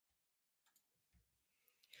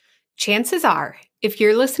Chances are, if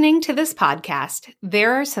you're listening to this podcast,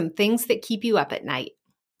 there are some things that keep you up at night.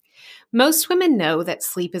 Most women know that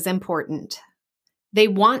sleep is important. They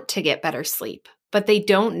want to get better sleep, but they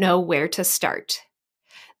don't know where to start.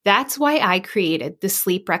 That's why I created the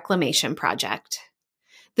Sleep Reclamation Project.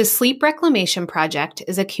 The Sleep Reclamation Project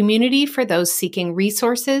is a community for those seeking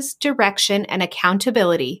resources, direction, and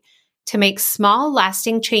accountability to make small,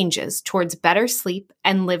 lasting changes towards better sleep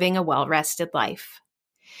and living a well-rested life.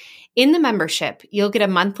 In the membership, you'll get a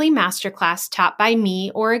monthly masterclass taught by me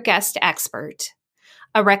or a guest expert,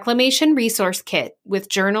 a reclamation resource kit with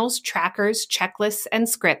journals, trackers, checklists, and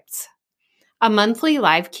scripts, a monthly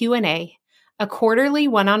live Q&A, a quarterly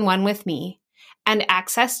one-on-one with me, and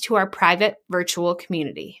access to our private virtual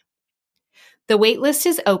community. The waitlist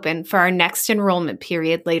is open for our next enrollment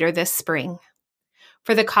period later this spring.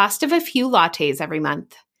 For the cost of a few lattes every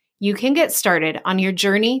month, you can get started on your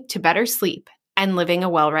journey to better sleep and living a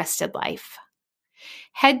well-rested life.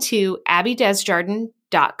 Head to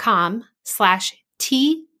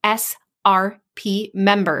abbyDesjardins.com/TSRP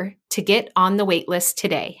member to get on the waitlist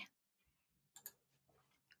today.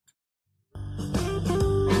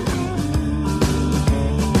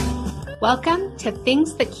 Welcome to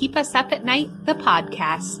Things That Keep Us Up at Night, the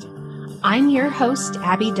podcast. I'm your host,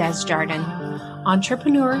 Abby Desjardins,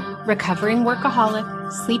 entrepreneur, recovering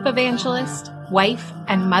workaholic, sleep evangelist, wife,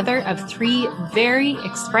 and mother of 3 very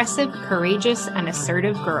expressive, courageous, and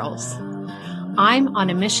assertive girls. I'm on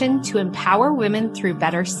a mission to empower women through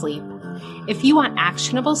better sleep. If you want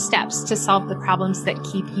actionable steps to solve the problems that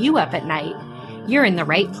keep you up at night, you're in the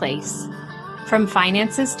right place. From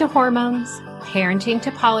finances to hormones, parenting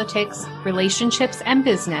to politics, relationships, and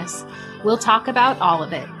business, we'll talk about all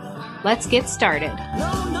of it. Let's get started. No,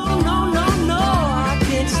 I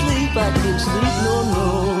can't sleep, no.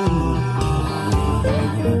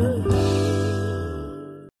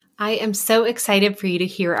 I am so excited for you to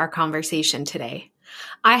hear our conversation today.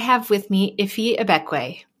 I have with me Ife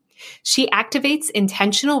Ibekwe. She activates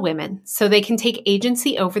intentional women so they can take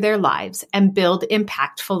agency over their lives and build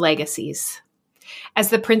impactful legacies.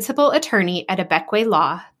 As the principal attorney at Ibekwe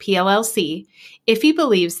Law, PLLC, Ife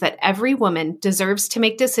believes that every woman deserves to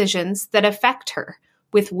make decisions that affect her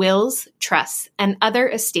with wills, trusts, and other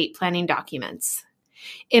estate planning documents.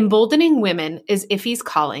 Emboldening women is Ife's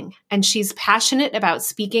calling, and she's passionate about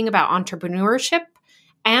speaking about entrepreneurship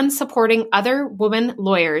and supporting other women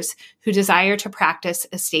lawyers who desire to practice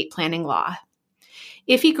estate planning law.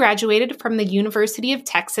 Ife graduated from the University of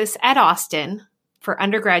Texas at Austin for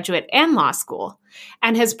undergraduate and law school,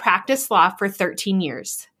 and has practiced law for 13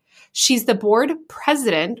 years. She's the board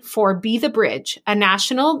president for Be the Bridge, a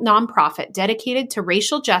national nonprofit dedicated to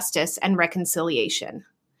racial justice and reconciliation.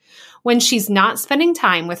 When she's not spending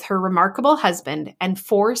time with her remarkable husband and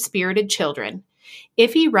 4 spirited children,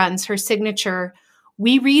 Ife runs her signature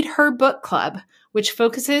We Read Her book club, which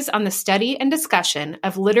focuses on the study and discussion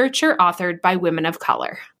of literature authored by women of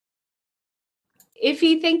color.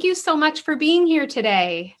 Ife, thank you so much for being here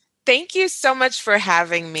today. Thank you so much for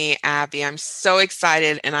having me, Abby. I'm so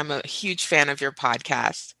excited, and I'm a huge fan of your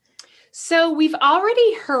podcast. So we've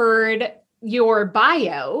already heard your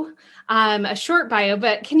bio, a short bio,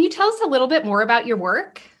 but can you tell us a little bit more about your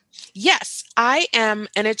work? Yes, I am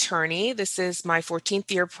an attorney. This is my 14th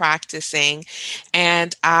year practicing,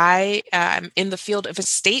 and I am in the field of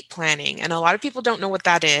estate planning. And a lot of people don't know what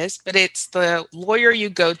that is, but it's the lawyer you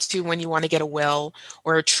go to when you want to get a will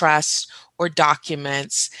or a trust or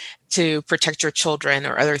documents to protect your children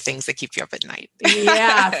or other things that keep you up at night.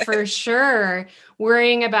 Yeah, for sure.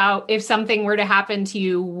 Worrying about if something were to happen to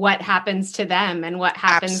you, what happens to them and what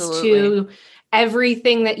happens to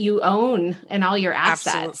everything that you own and all your assets.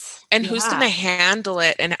 Absolutely. And who's going to handle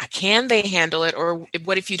it? And can they handle it? Or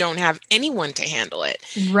what if you don't have anyone to handle it?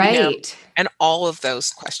 Right. You know, and all of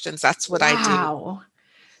those questions. That's what I do.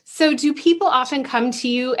 So do people often come to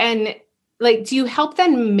you and do you help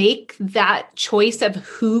them make that choice of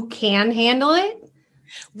who can handle it?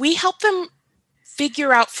 We help them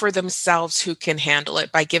figure out for themselves who can handle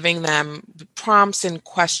it by giving them prompts and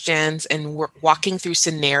questions and walking through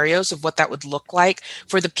scenarios of what that would look like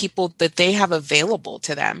for the people that they have available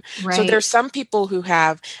to them. Right. So there's some people who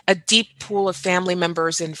have a deep pool of family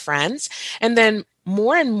members and friends. And then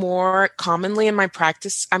more and more commonly in my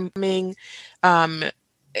practice, I'm coming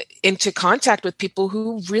into contact with people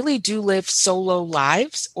who really do live solo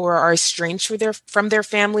lives or are estranged from their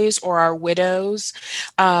families or are widows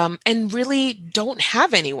and really don't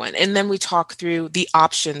have anyone. And then we talk through the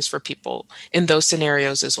options for people in those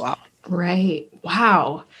scenarios as well. Right.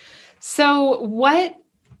 Wow. So what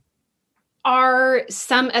are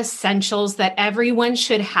some essentials that everyone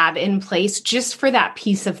should have in place just for that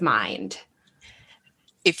peace of mind?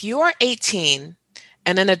 If you are 18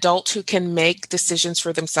 and an adult who can make decisions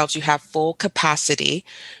for themselves, you have full capacity,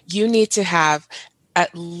 you need to have at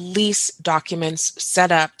least documents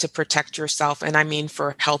set up to protect yourself. And I mean,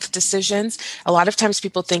 for health decisions, a lot of times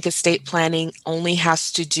people think estate planning only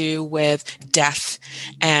has to do with death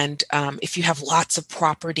and if you have lots of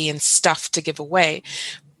property and stuff to give away.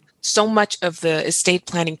 So much of the estate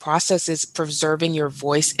planning process is preserving your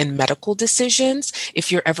voice in medical decisions.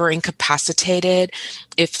 If you're ever incapacitated,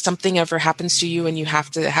 if something ever happens to you and you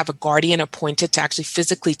have to have a guardian appointed to actually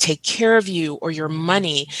physically take care of you or your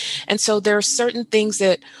money. And so there are certain things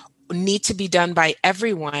that need to be done by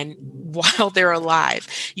everyone while they're alive.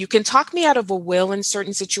 You can talk me out of a will in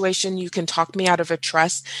certain situation, you can talk me out of a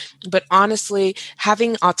trust, but honestly,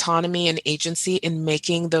 having autonomy and agency in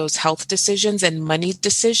making those health decisions and money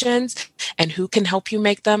decisions and who can help you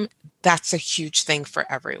make them, that's a huge thing for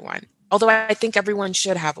everyone. Although I think everyone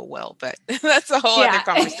should have a will, but that's a whole other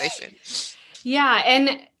conversation. Yeah.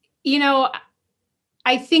 And, you know,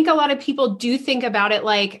 I think a lot of people do think about it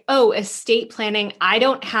like, oh, estate planning. I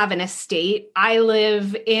don't have an estate. I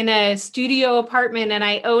live in a studio apartment and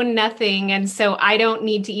I own nothing. And so I don't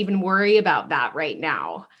need to even worry about that right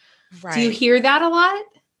now. Right. Do you hear that a lot?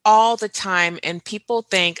 All the time. And people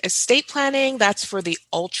think estate planning, that's for the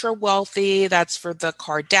ultra wealthy, that's for the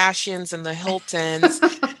Kardashians and the Hiltons,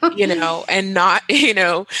 and not,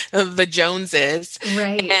 the Joneses.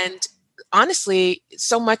 Right. And honestly,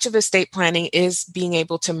 so much of estate planning is being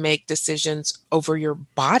able to make decisions over your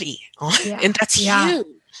body. Yeah. And that's huge.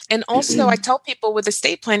 And also, I tell people with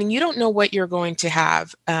estate planning, you don't know what you're going to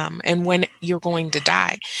have and when you're going to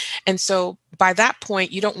die. And so by that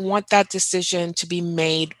point, you don't want that decision to be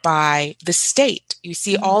made by the state. You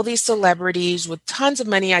see all these celebrities with tons of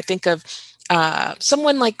money. I think of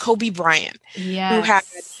someone like Kobe Bryant, who had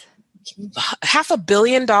 $500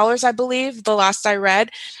 million, I believe, the last I read.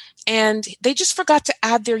 And they just forgot to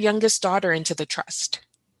add their youngest daughter into the trust.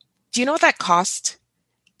 Do you know what that cost?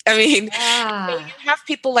 I mean, so you have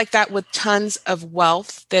people like that with tons of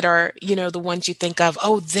wealth that are, the ones you think of,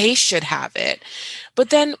 oh, they should have it.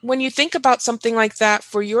 But then when you think about something like that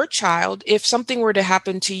for your child, if something were to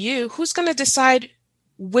happen to you, who's going to decide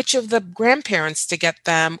which of the grandparents to get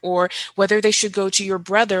them or whether they should go to your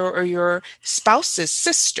brother or your spouse's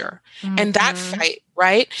sister and that fight,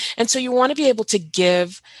 right? And so you want to be able to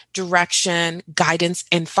give direction, guidance,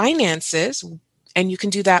 and finances. And you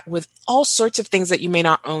can do that with all sorts of things that you may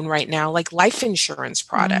not own right now, like life insurance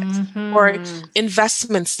products or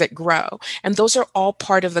investments that grow. And those are all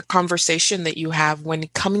part of the conversation that you have when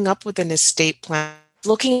coming up with an estate plan,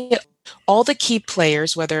 looking at all the key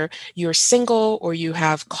players, whether you're single or you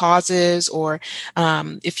have causes or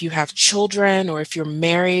if you have children or if you're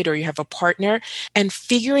married or you have a partner, and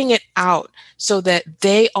figuring it out so that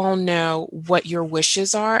they all know what your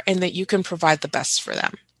wishes are and that you can provide the best for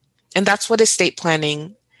them. And that's what estate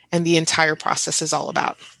planning and the entire process is all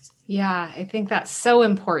about. Yeah, I think that's so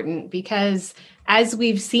important because as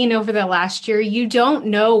we've seen over the last year, you don't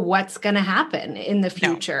know what's going to happen in the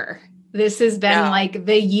future. No. This has been like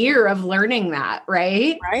the year of learning that,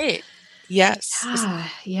 right? Right. Yes.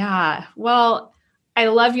 Yeah. Well, I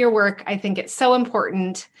love your work. I think it's so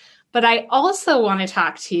important. But I also want to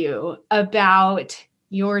talk to you about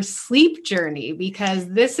your sleep journey, because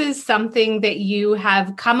this is something that you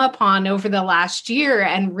have come upon over the last year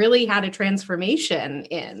and really had a transformation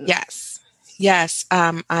in. Yes.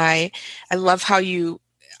 I love how you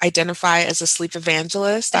identify as a sleep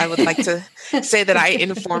evangelist. I would like to say that I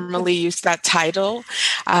informally use that title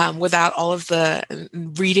without all of the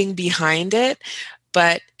reading behind it.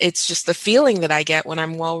 But it's just the feeling that I get when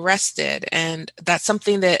I'm well rested. And that's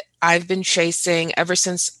something that I've been chasing ever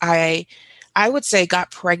since I would say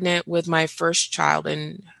got pregnant with my first child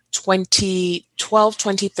in 2012,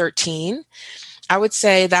 2013. I would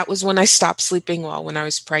say that was when I stopped sleeping well when I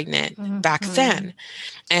was pregnant back then.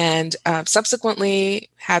 And subsequently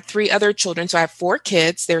had 3 other children. So I have 4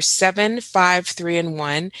 kids. They're 7, 5, 3, and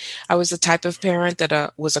 1. I was the type of parent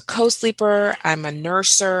that was a co-sleeper. I'm a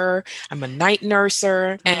nurser. I'm a night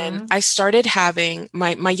nurser. And I started having,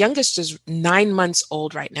 my youngest is 9 months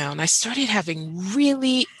old right now. And I started having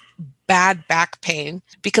really bad back pain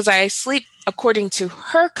because I sleep according to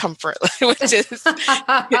her comfort, which is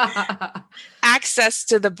access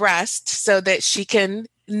to the breast so that she can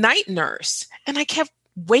night nurse. And I kept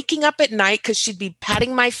waking up at night because she'd be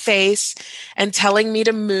patting my face and telling me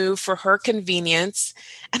to move for her convenience.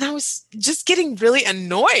 And I was just getting really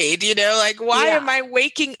annoyed, like, why am I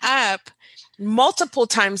waking up multiple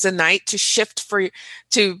times a night to shift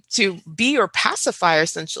to be your pacifier,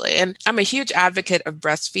 essentially. And I'm a huge advocate of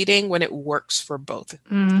breastfeeding when it works for both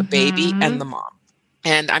the baby and the mom.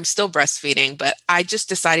 And I'm still breastfeeding, but I just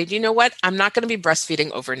decided, you know what? I'm not going to be breastfeeding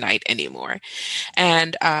overnight anymore.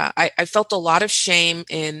 And I felt a lot of shame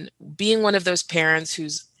in being one of those parents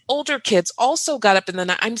whose older kids also got up in the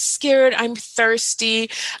night. I'm scared. I'm thirsty.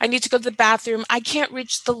 I need to go to the bathroom. I can't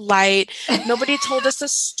reach the light. Nobody told us a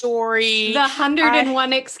story. The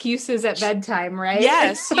 101 excuses at bedtime, right?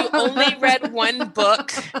 Yes. You only read one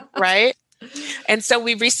book, right? And so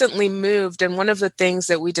we recently moved. And one of the things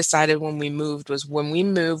that we decided when we moved was when we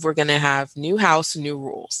move, we're going to have new house, new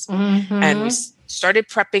rules. And we started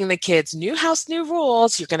prepping the kids, new house, new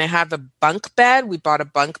rules. You're going to have a bunk bed. We bought a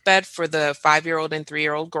bunk bed for the 5-year-old and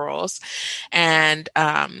 3-year-old girls. And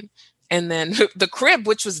then the crib,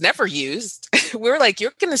 which was never used, we were like,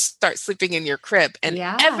 you're going to start sleeping in your crib. And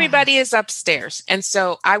everybody is upstairs. And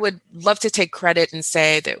so I would love to take credit and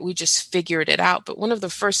say that we just figured it out. But one of the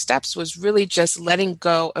first steps was really just letting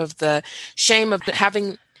go of the shame of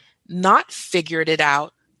having not figured it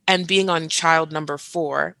out and being on child number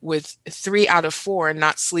 4 with 3 out of 4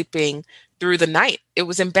 not sleeping through the night. It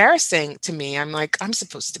was embarrassing to me. I'm like, I'm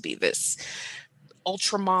supposed to be this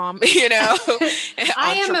ultra mom,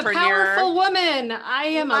 I am a powerful woman. I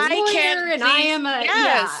am a lawyer and I am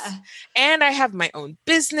and I have my own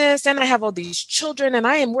business and I have all these children and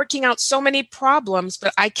I am working out so many problems,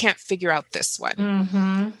 but I can't figure out this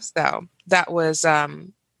one. So that was,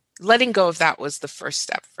 letting go of that was the first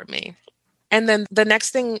step for me. And then the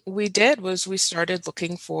next thing we did was we started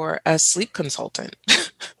looking for a sleep consultant.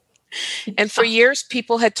 And for years,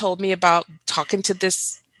 people had told me about talking to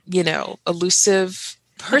this elusive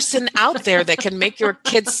person out there that can make your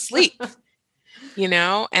kids sleep,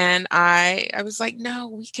 and I was like, no,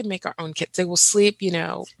 we can make our own kids. They will sleep,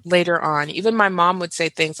 later on. Even my mom would say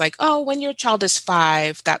things like, oh, when your child is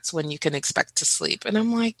 5, that's when you can expect to sleep. And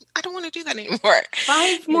I'm like, I don't want to do that anymore.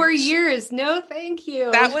 5 more years. No, thank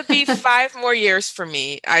you. That would be 5 more years for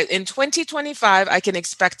me. In 2025, I can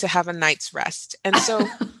expect to have a night's rest. And so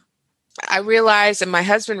I realized, and my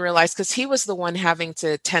husband realized, because he was the one having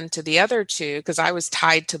to tend to the other 2, because I was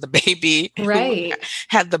tied to the baby, right, who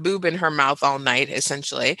had the boob in her mouth all night,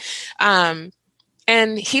 essentially.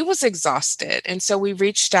 And he was exhausted. And so we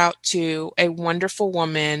reached out to a wonderful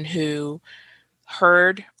woman who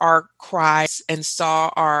heard our cries and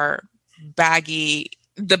saw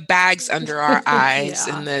the bags under our eyes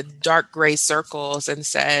and the dark gray circles and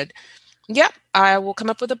said, yep, I will come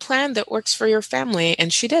up with a plan that works for your family.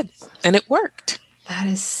 And she did. And it worked. That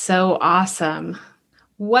is so awesome.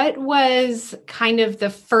 What was kind of the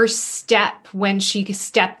first step when she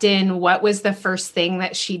stepped in? What was the first thing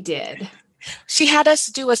that she did? She had us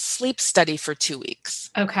do a sleep study for 2 weeks.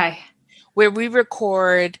 Okay. Where we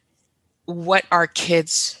record what our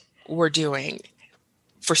kids were doing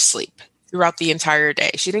for sleep throughout the entire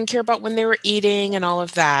day. She didn't care about when they were eating and all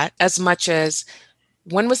of that as much as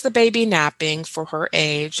when was the baby napping for her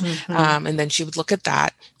age? And then she would look at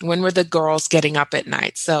that. When were the girls getting up at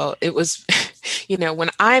night? So it was, when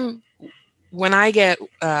I get,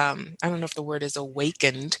 I don't know if the word is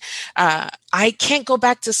awakened, I can't go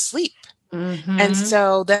back to sleep. And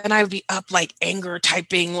so then I would be up like anger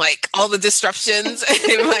typing, like all the disruptions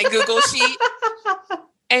in my Google sheet.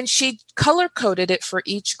 And she color coded it for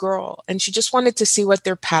each girl. And she just wanted to see what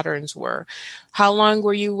their patterns were. How long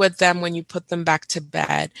were you with them when you put them back to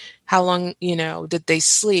bed? How long, did they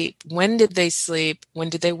sleep? When did they sleep? When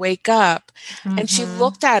did they wake up? And she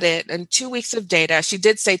looked at it and 2 weeks of data. She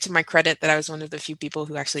did say, to my credit, that I was one of the few people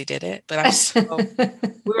who actually did it. But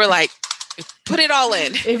we were like, put it all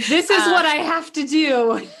in. If this is what I have to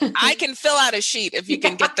do. I can fill out a sheet if you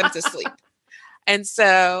can get them to sleep. And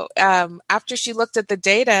so after she looked at the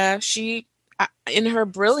data, she, in her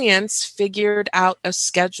brilliance, figured out a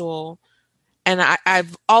schedule. And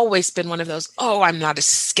I've always been one of those, I'm not a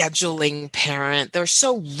scheduling parent. They're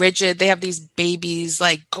so rigid. They have these babies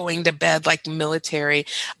like going to bed like military.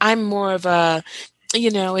 I'm more of a,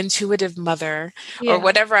 intuitive mother or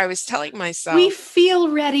whatever I was telling myself. We feel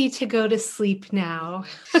ready to go to sleep now.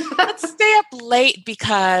 Let's stay up late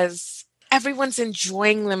because everyone's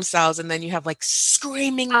enjoying themselves. And then you have like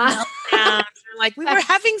screaming meltdowns. Like, we were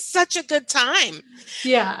having such a good time.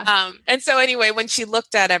 Yeah. And so anyway, when she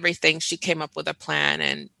looked at everything, she came up with a plan,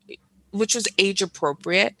 and which was age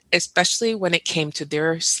appropriate, especially when it came to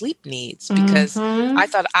their sleep needs, because I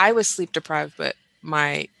thought I was sleep deprived, but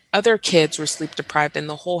my other kids were sleep deprived, and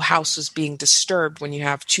the whole house was being disturbed when you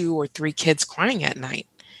have 2 or 3 kids crying at night.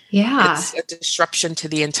 Yeah. It's a disruption to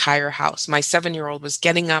the entire house. My 7-year-old was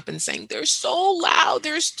getting up and saying, "They're so loud.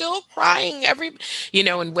 They're still crying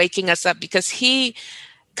and waking us up because he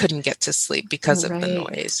couldn't get to sleep because of the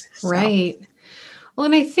Right. noise." So, Right. Well,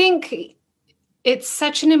 and I think it's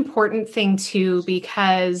such an important thing too,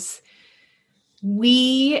 because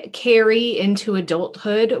we carry into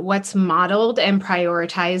adulthood what's modeled and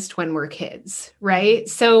prioritized when we're kids, right?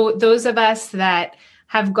 So those of us that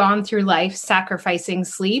have gone through life sacrificing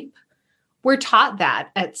sleep, we're taught that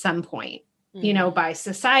at some point, by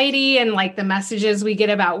society and like the messages we get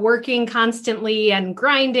about working constantly and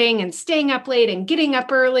grinding and staying up late and getting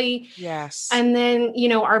up early. yes. And then,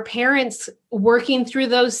 our parents working through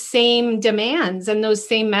those same demands and those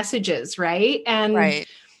same messages, right? And Right.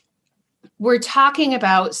 we're talking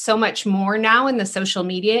about so much more now in the social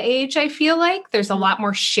media age. I feel like there's a Mhm. lot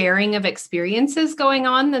more sharing of experiences going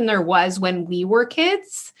on than there was when we were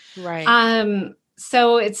kids. Right.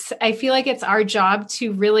 So I feel like it's our job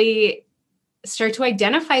to really start to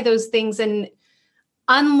identify those things and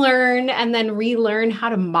unlearn and then relearn how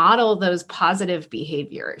to model those positive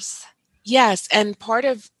behaviors. Yes, and part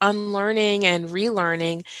of unlearning and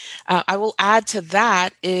relearning, I will add to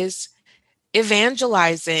that, is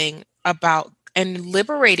evangelizing about and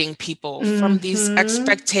liberating people from these Mm-hmm.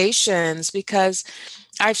 expectations, because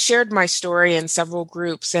I've shared my story in several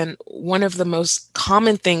groups, and one of the most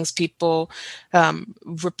common things people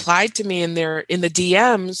replied to me in the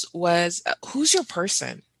DMs was, "Who's your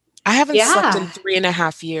person? I haven't slept in Yeah.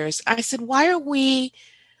 3.5 years." I said, "Why are we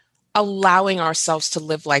allowing ourselves to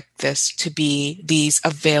live like this, to be these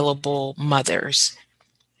available mothers?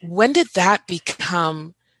 When did that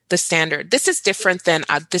become the standard? This is different than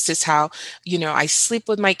this is how, I sleep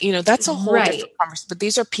with that's a whole different Right. conversation. But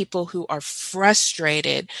these are people who are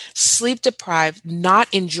frustrated, sleep deprived, not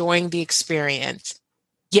enjoying the experience,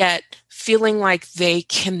 yet feeling like they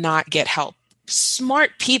cannot get help.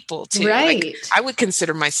 Smart people too. Like, Right. I would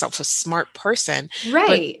consider myself a smart person, but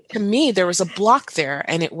Right. to me, there was a block there,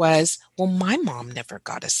 and it was, well, my mom never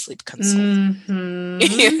got a sleep consultant. You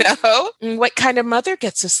Mm-hmm. know, what kind of mother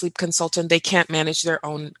gets a sleep consultant? They can't manage their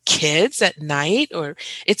own kids at night, or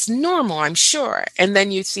it's normal, I'm sure. And then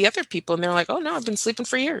you see other people and they're like, "Oh no, I've been sleeping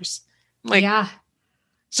for years." I'm like, Yeah.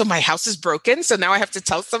 so my house is broken. So now I have to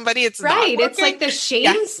tell somebody it's not Right. It's working. like the shame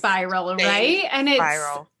Yes. spiral, Same right? And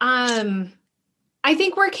spiral. I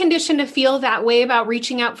think we're conditioned to feel that way about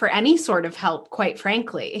reaching out for any sort of help, quite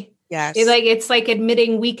frankly. Yes. It's like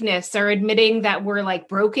admitting weakness or admitting that we're like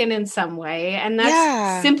broken in some way. And that's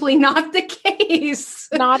Yeah. simply not the case.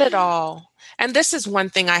 Not at all. And this is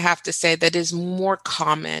one thing I have to say that is more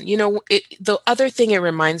common. The other thing it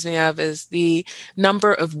reminds me of is the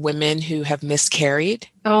number of women who have miscarried,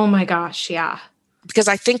 Oh my gosh. Yeah. because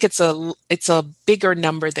I think it's a bigger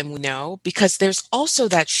number than we know, because there's also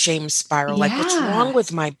that shame spiral, like, what's wrong Yeah.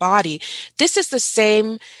 with my body? This is the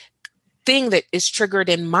same thing that is triggered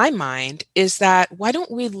in my mind, is that, why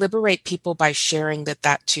don't we liberate people by sharing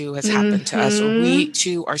that too has happened to us, or we Mm-hmm.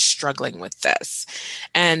 too are struggling with this?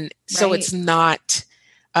 And so it's Right. not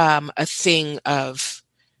a thing of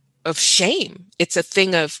shame. It's a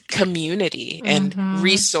thing of community and Mm-hmm.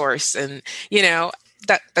 resource, and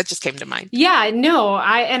that just came to mind. Yeah, no,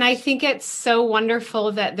 I think it's so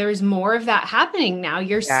wonderful that there's more of that happening now.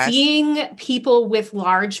 You're Yes. seeing people with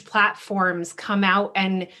large platforms come out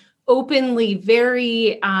and openly,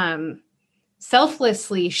 very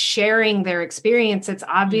selflessly sharing their experience. It's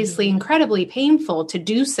obviously Mhm. incredibly painful to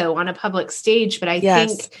do so on a public stage, but I Yes.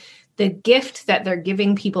 think the gift that they're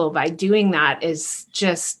giving people by doing that is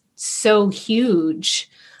just so huge.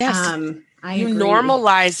 Yes. I You agree.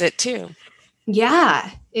 normalize it too. Yeah,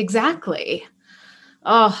 exactly.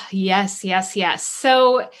 Oh, yes, yes, yes.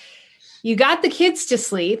 So you got the kids to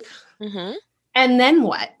sleep, Hmm. and then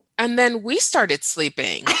what? And then we started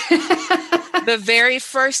sleeping the very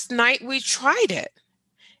first night we tried it.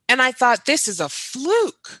 And I thought, this is a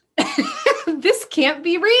fluke. This can't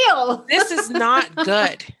be real. This is not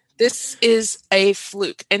good. This is a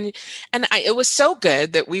fluke. It was so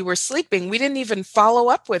good that we were sleeping. We didn't even follow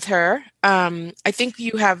up with her. I think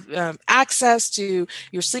you have access to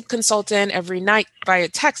your sleep consultant every night via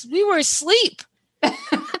text. We were asleep.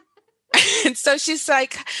 And so she's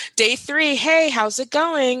like, day 3, "Hey, how's it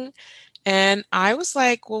going?" And I was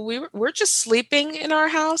like, "Well, we're just sleeping in our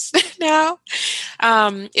house now."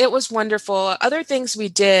 It was wonderful. Other things we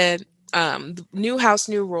did, new house,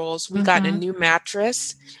 new rules. We got a Mhm. new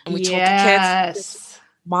mattress, and we told the kids, "This is Yes.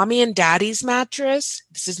 mommy and daddy's mattress.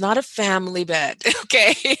 This is not a family bed."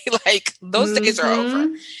 Okay. Like, those days are over.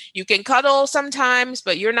 Mhm. You can cuddle sometimes,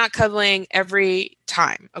 but you're not cuddling every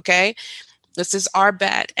time. Okay. This is our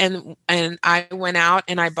bed. And I went out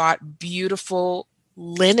and I bought beautiful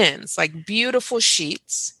linens, like beautiful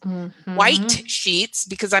sheets, white sheets,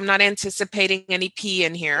 because I'm not anticipating any pee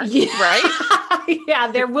in here, right? Yeah,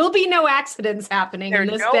 there will be no accidents happening in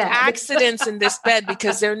this bed. There are no accidents in this bed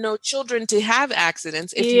because there are no children to have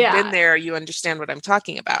accidents. If you've been there, you understand what I'm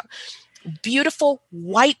talking about. Beautiful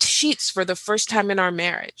white sheets for the first time in our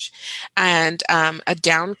marriage, and a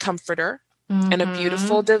down comforter, and a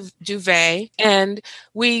beautiful duvet. And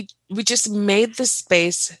we just made the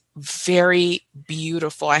space very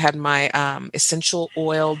beautiful. I had my essential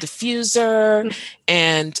oil diffuser.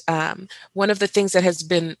 And one of the things that has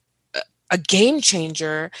been a game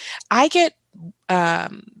changer, I get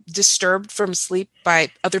disturbed from sleep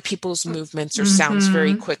by other people's movements or sounds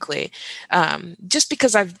very quickly. Just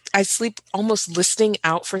because I sleep almost listening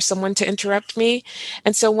out for someone to interrupt me.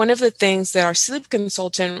 And so one of the things that our sleep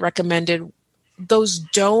consultant recommended, those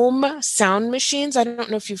Dome sound machines. I don't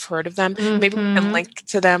know if you've heard of them. Maybe we can link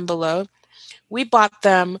to them below. We bought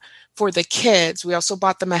them for the kids. We also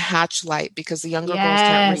bought them a hatch light because the younger girls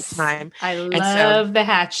can't read time. I love the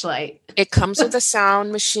hatch light. It comes with a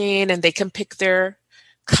sound machine and they can pick their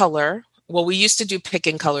color. Well, we used to do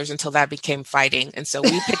picking colors until that became fighting. And so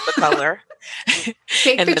we pick the color.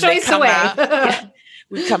 Take and the choice away.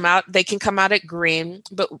 We come out, they can come out at green,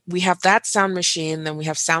 but we have that sound machine. Then we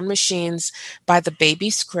have sound machines by the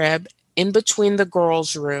baby's crib in between the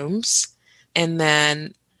girls' rooms. And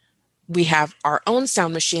then we have our own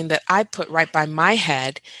sound machine that I put right by my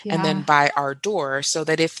head and then by our door, so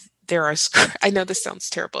that if there are, I know this sounds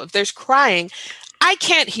terrible, if there's crying, I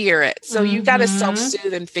can't hear it. So you got to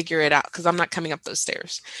self-soothe and figure it out, because I'm not coming up those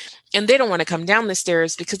stairs. And they don't want to come down the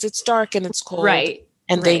stairs because it's dark and it's cold. Right.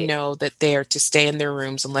 And they know that they are to stay in their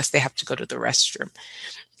rooms unless they have to go to the restroom.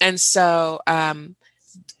 And so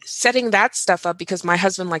setting that stuff up, because my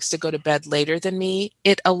husband likes to go to bed later than me,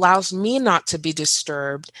 it allows me not to be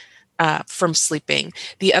disturbed from sleeping.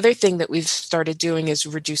 The other thing that we've started doing is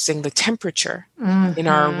reducing the temperature in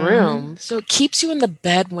our room. So it keeps you in the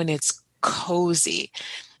bed when it's cozy.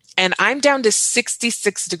 And I'm down to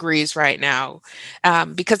 66 degrees right now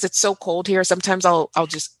because it's so cold here. Sometimes I'll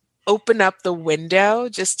just open up the window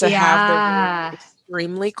just to have the room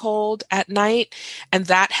extremely cold at night. And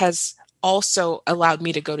that has also allowed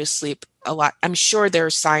me to go to sleep a lot. I'm sure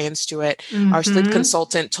there's science to it. Our sleep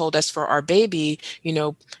consultant told us for our baby,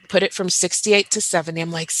 put it from 68 to 70.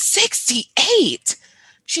 I'm like, 68?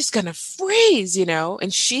 She's going to freeze,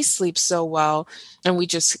 and she sleeps so well. And we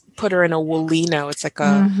just put her in a Woolino. It's like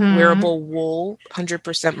a wearable wool,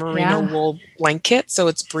 100% merino wool blanket. So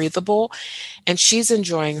it's breathable. And she's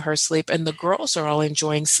enjoying her sleep. And the girls are all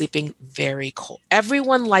enjoying sleeping very cold.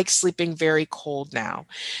 Everyone likes sleeping very cold now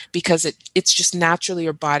because it's just naturally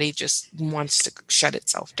your body just wants to shut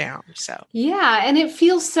itself down. So yeah. And it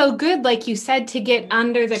feels so good, like you said, to get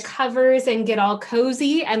under the covers and get all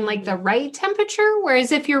cozy and like the right temperature.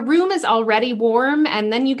 Whereas if your room is already warm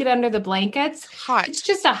and then you get under the blankets, it's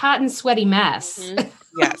just a hot and sweaty mess.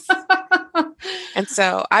 Yes. And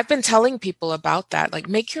so I've been telling people about that, like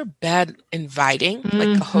make your bed inviting,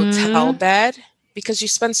 like a hotel bed, because you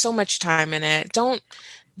spend so much time in it. Don't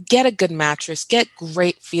get a good mattress, get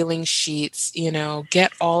great feeling sheets,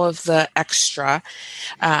 get all of the extra,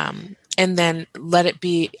 and then let it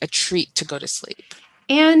be a treat to go to sleep.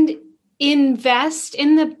 And invest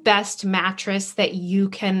in the best mattress that you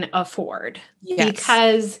can afford. Yes.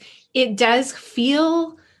 Because it does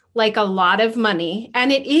feel like a lot of money, and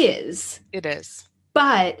it is. It is.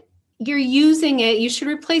 But you're using it, you should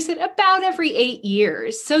replace it about every 8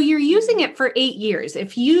 years. So you're using it for 8 years.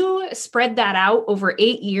 If you spread that out over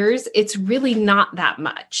 8 years, it's really not that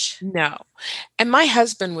much. No. And my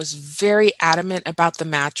husband was very adamant about the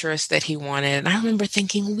mattress that he wanted. And I remember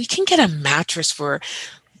thinking, we can get a mattress for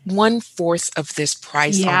 1/4 of this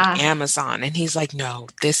price on Amazon. And he's like, no,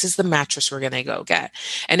 this is the mattress we're going to go get.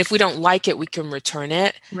 And if we don't like it, we can return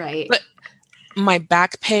it. Right. But my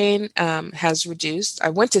back pain has reduced. I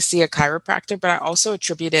went to see a chiropractor, but I also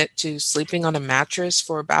attribute it to sleeping on a mattress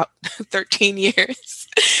for about 13 years.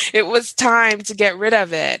 It was time to get rid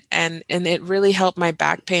of it. And it really helped. My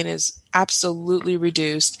back pain is absolutely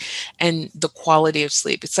reduced, and the quality of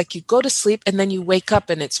sleep. It's like you go to sleep and then you wake up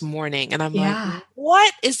and it's morning. And I'm like,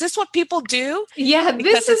 what? Is this what people do? Yeah,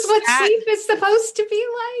 because this is what sleep is supposed to be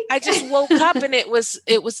like. I just woke up and it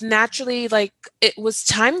was naturally like it was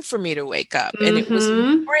time for me to wake up, and it was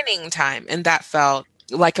morning time, and that felt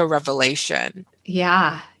like a revelation.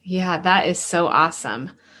 Yeah, that is so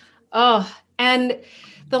awesome. Oh, and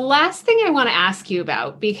The last thing I want to ask you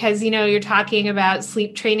about, because, you're talking about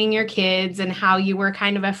sleep training your kids and how you were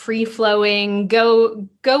kind of a free flowing, go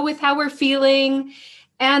with how we're feeling.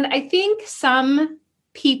 And I think some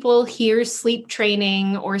people hear sleep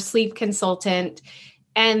training or sleep consultant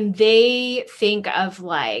and they think of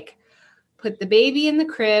like, put the baby in the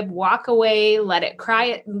crib, walk away, let it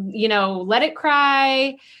cry, let it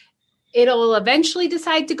cry. It'll eventually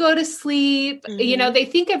decide to go to sleep. Mm-hmm. They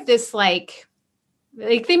think of this like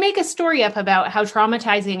they make a story up about how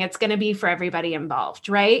traumatizing it's going to be for everybody involved,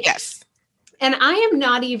 right? Yes. And I am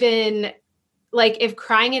not even like, if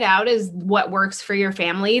crying it out is what works for your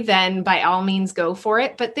family, then by all means go for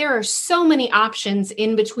it. But there are so many options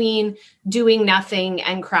in between doing nothing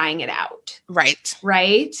and crying it out. Right.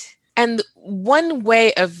 Right. And one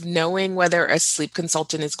way of knowing whether a sleep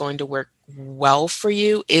consultant is going to work well for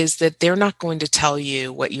you is that they're not going to tell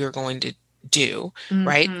you what you're going to do,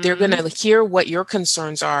 right? They're going to hear what your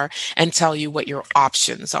concerns are and tell you what your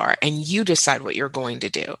options are, and you decide what you're going to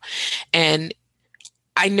do. And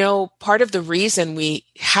I know part of the reason we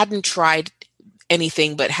hadn't tried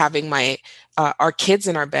anything but having our kids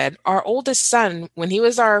in our bed, our oldest son, when he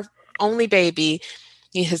was our only baby,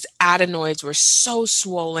 his adenoids were so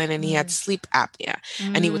swollen and he had sleep apnea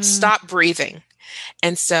and he would stop breathing.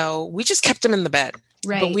 And so we just kept him in the bed.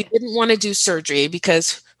 Right. But we didn't want to do surgery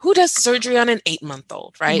because who does surgery on an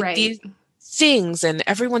 8-month-old, right? Right. These things, and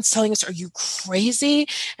everyone's telling us, are you crazy?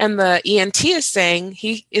 And the ENT is saying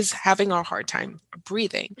he is having a hard time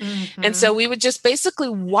breathing. And so we would just basically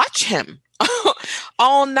watch him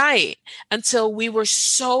all night until we were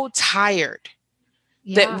so tired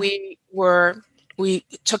that we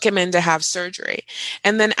took him in to have surgery.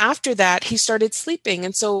 And then after that, he started sleeping.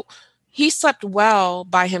 And so he slept well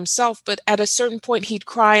by himself, but at a certain point he'd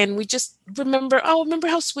cry and we just remember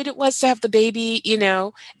how sweet it was to have the baby,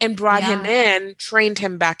 and brought him in, trained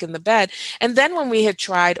him back in the bed. And then when we had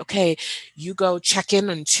tried, okay, you go check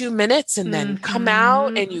in 2 minutes and then come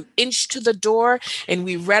out, and you inch to the door, and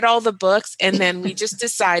we read all the books. And then we just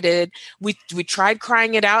decided we tried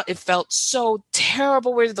crying it out. It felt so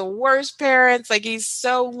terrible. We're the worst parents. Like, he's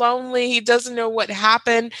so lonely. He doesn't know what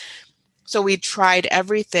happened. So we tried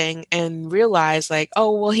everything and realized like,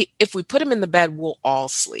 oh, well, if we put him in the bed, we'll all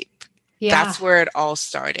sleep. Yeah. That's where it all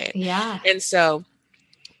started. Yeah. And so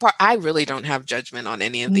I really don't have judgment on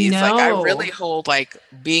any of these. No. Like, I really hold like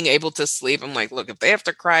being able to sleep. I'm like, look, if they have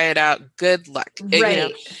to cry it out, good luck.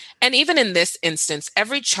 Right. And even in this instance,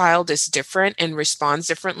 every child is different and responds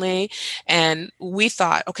differently. And we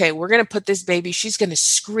thought, okay, we're going to put this baby, she's going to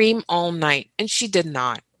scream all night. And she did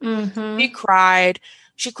not. She cried.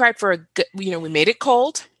 She cried for a good, we made it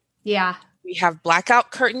cold. Yeah. We have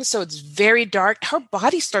blackout curtains, so it's very dark. Her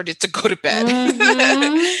body started to go to bed.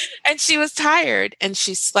 And she was tired and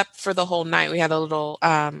she slept for the whole night. We had a little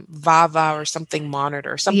Vava or something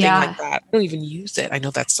monitor, something like that. I don't even use it. I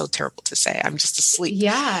know that's so terrible to say. I'm just asleep. So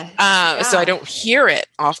I don't hear it,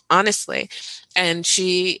 honestly. And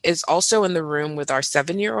she is also in the room with our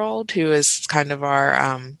 7-year-old, who is kind of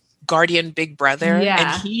our guardian big brother,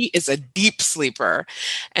 and he is a deep sleeper.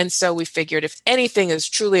 And so we figured if anything is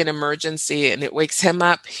truly an emergency and it wakes him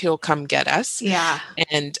up, he'll come get us.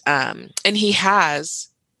 And he has,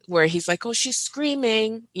 where he's like, oh, she's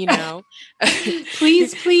screaming,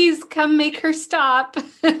 please come make her stop.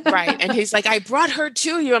 Right. And he's like, I brought her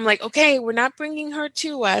to you. I'm like, okay, we're not bringing her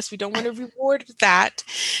to us. We don't want to reward that.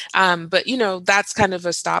 But that's kind of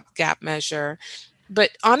a stopgap measure.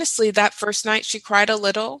 But honestly, that first night she cried a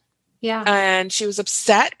little. Yeah. And she was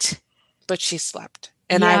upset, but she slept.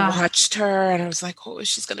 And I watched her and I was like, oh,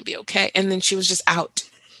 she's going to be okay. And then she was just out.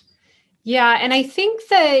 Yeah. And I think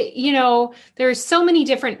that, there's so many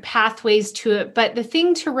different pathways to it. But the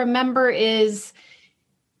thing to remember is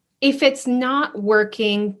if it's not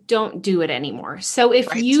working, don't do it anymore. So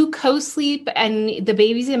if you co-sleep and the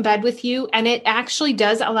baby's in bed with you and it actually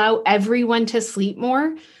does allow everyone to sleep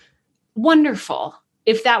more, wonderful.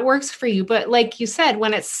 If that works for you. But like you said,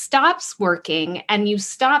 when it stops working and you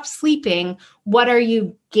stop sleeping, what are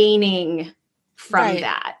you gaining from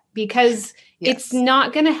that? Because it's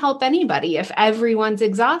not going to help anybody if everyone's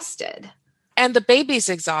exhausted. And the baby's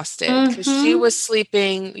exhausted because she was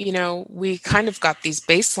sleeping, we kind of got these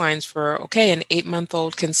baselines for, okay, an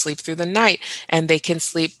 8-month-old can sleep through the night and they can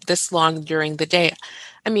sleep this long during the day.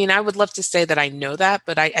 I mean, I would love to say that I know that,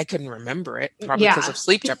 but I couldn't remember it, probably because Yeah. of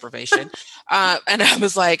sleep deprivation. And I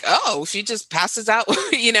was like, oh, she just passes out,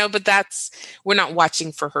 but we're not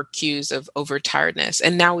watching for her cues of overtiredness.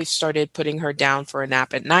 And now we've started putting her down for a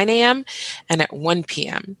nap at 9 a.m. and at 1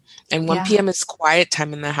 p.m. And 1 p.m. is quiet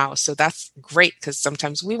time in the house. So that's great because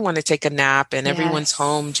sometimes we want to take a nap and everyone's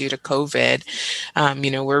home due to COVID.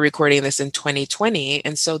 We're recording this in 2020.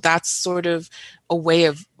 And so that's sort of a way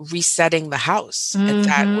of resetting the house at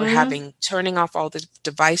that we're turning off all the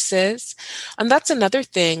devices. And that's another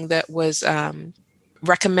thing that was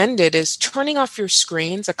recommended is turning off your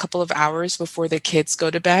screens a couple of hours before the kids go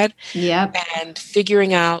to bed. Yep. And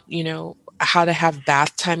figuring out, how to have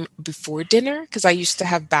bath time before dinner, because I used to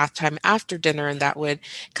have bath time after dinner and that would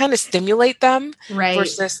kind of stimulate them. Right.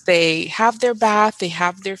 Versus they have their bath, they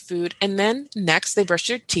have their food, and then next they brush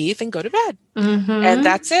their teeth and go to bed. And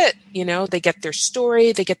that's it. They get their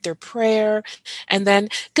story, they get their prayer, and then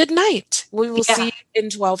good night. We will see you in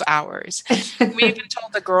 12 hours. We even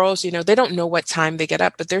told the girls, they don't know what time they get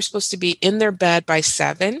up, but they're supposed to be in their bed by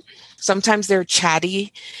 7. Sometimes they're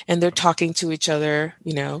chatty and they're talking to each other,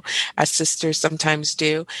 as sisters sometimes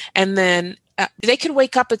do. And then they can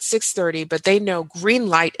wake up at 6:30, but they know green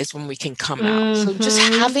light is when we can come out. So just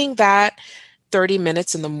having that 30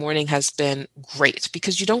 minutes in the morning has been great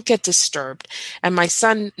because you don't get disturbed. And my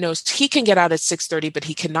son knows he can get out at 6:30, but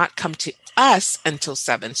he cannot come to us until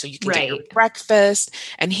 7. So you can get your breakfast.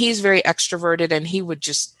 And he's very extroverted and he would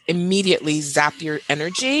just immediately zap your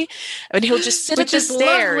energy. And he'll just sit at the stairs. Which is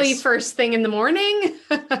lovely first thing in the morning.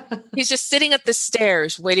 He's just sitting at the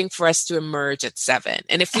stairs waiting for us to emerge at 7.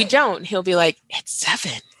 And if we don't, he'll be like, it's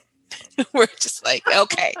 7. We're just like,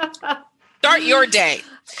 okay, start your day.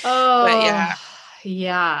 Oh, but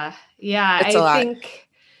yeah. I think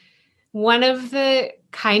one of the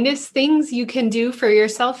kindest things you can do for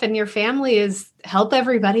yourself and your family is help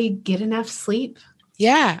everybody get enough sleep.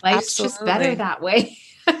 Yeah, life's just better that way.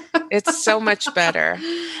 It's so much better.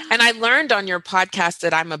 And I learned on your podcast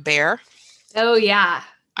that I'm a bear. Oh, yeah.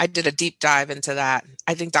 I did a deep dive into that.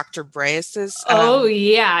 I think Dr. Breas is.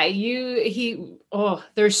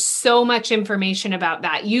 There's so much information about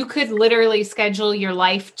that. You could literally schedule your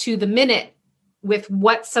life to the minute with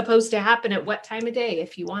what's supposed to happen at what time of day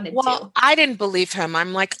if you wanted to. Well, I didn't believe him.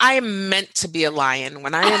 I'm like, I am meant to be a lion.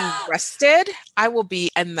 When I am rested, I will be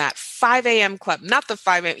in that 5 a.m. club, not the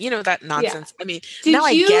 5 a.m., that nonsense. Yeah. I mean,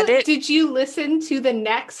 I get it. Did you listen to the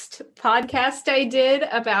next podcast I did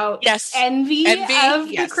about envy of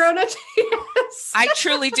the Corona? Yes. I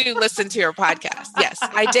truly do listen to your podcast. Yes,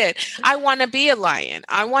 I did. I want to be a lion.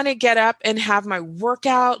 I want to get up and have my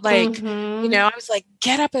workout. Like, I was like,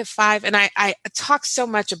 get up at 5. And I talk so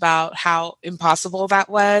much about how impossible that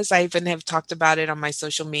was. I even have talked about it on my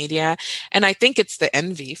social media. And I think it's the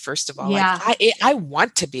envy, first of all. Yeah. Like, I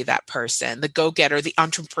want to be that person, the go-getter, the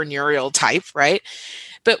entrepreneurial type, right?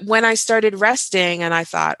 But when I started resting and I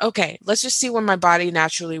thought, okay, let's just see when my body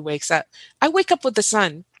naturally wakes up. I wake up with the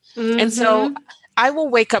sun. And so I will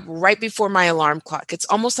wake up right before my alarm clock. It's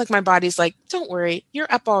almost like my body's like, don't worry,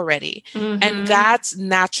 you're up already. And that's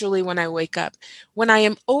naturally when I wake up. When I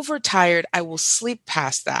am overtired, I will sleep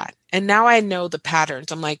past that. And now I know the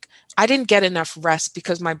patterns. I'm like, I didn't get enough rest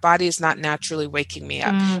because my body is not naturally waking me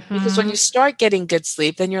up. Because when you start getting good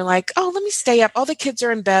sleep, then you're like, oh, let me stay up. All the kids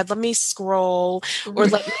are in bed. Let me scroll or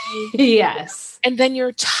let me. Yes. And then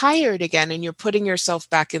you're tired again and you're putting yourself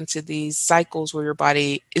back into these cycles where your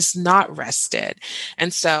body is not rested.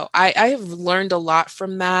 And so I have learned a lot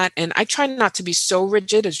from that. And I try not to be so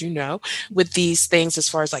rigid, as you know, with these things as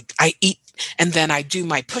far as like I eat and then I do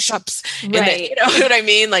my push-ups. And then, you know what I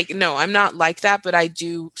mean? Like, no, I'm not like that, but I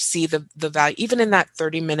do see the value, even in that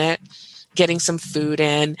 30-minute getting some food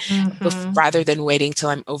in rather than waiting till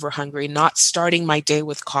I'm over hungry, not starting my day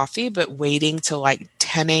with coffee, but waiting till like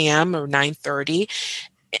 10 a.m. or 9:30.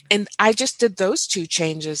 And I just did those 2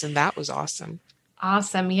 changes and that was awesome.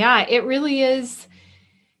 Awesome. Yeah, it really is.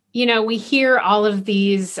 We hear all of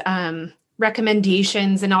these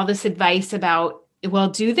recommendations and all this advice about, well,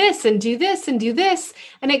 do this and do this and do this.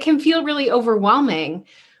 And it can feel really overwhelming.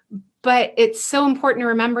 But it's so important to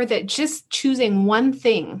remember that just choosing one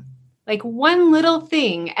thing, like one little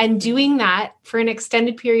thing, and doing that for an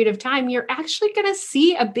extended period of time, you're actually going to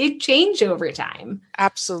see a big change over time.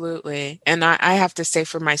 Absolutely. And I have to say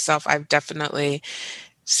for myself, I've definitely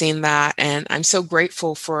seen that. And I'm so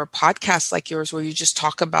grateful for a podcast like yours where you just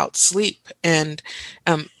talk about sleep and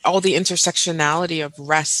all the intersectionality of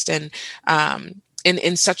rest and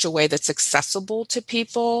in such a way that's accessible to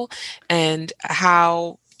people, and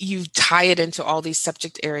how you tie it into all these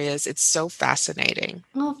subject areas. It's so fascinating.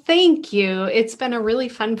 Well, thank you. It's been a really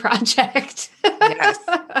fun project. Yes.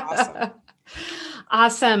 Awesome.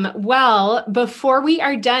 Awesome. Well, before we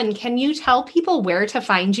are done, can you tell people where to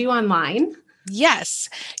find you online? Yes,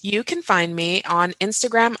 you can find me on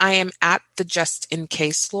Instagram. I am at the Just In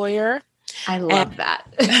Case Lawyer. I love that.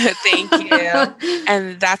 Thank you.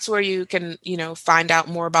 And that's where you can, find out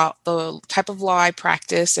more about the type of law I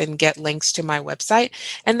practice and get links to my website.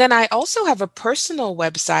 And then I also have a personal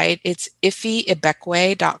website. It's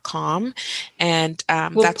ifeibekwe.com. And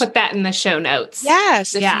we'll put that in the show notes.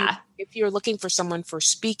 Yes. If you're looking for someone for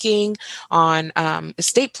speaking on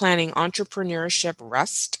estate planning, entrepreneurship,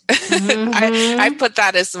 Rust, I put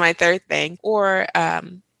that as my third thing. Or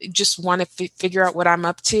just want to figure out what I'm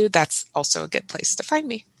up to, that's also a good place to find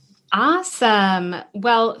me. Awesome.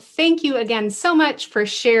 Well, thank you again so much for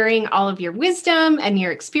sharing all of your wisdom and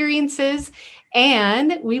your experiences.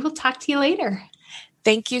 And we will talk to you later.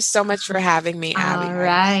 Thank you so much for having me, Abby. All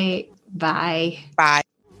right. Bye. Bye.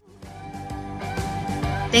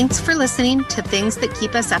 Thanks for listening to Things That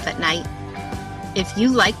Keep Us Up at Night. If you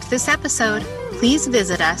liked this episode, please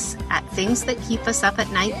visit us at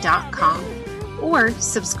thingsthatkeepusupatnight.com or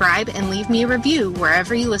subscribe and leave me a review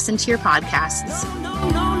wherever you listen to your podcasts. No,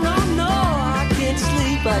 I can't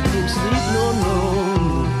sleep, no.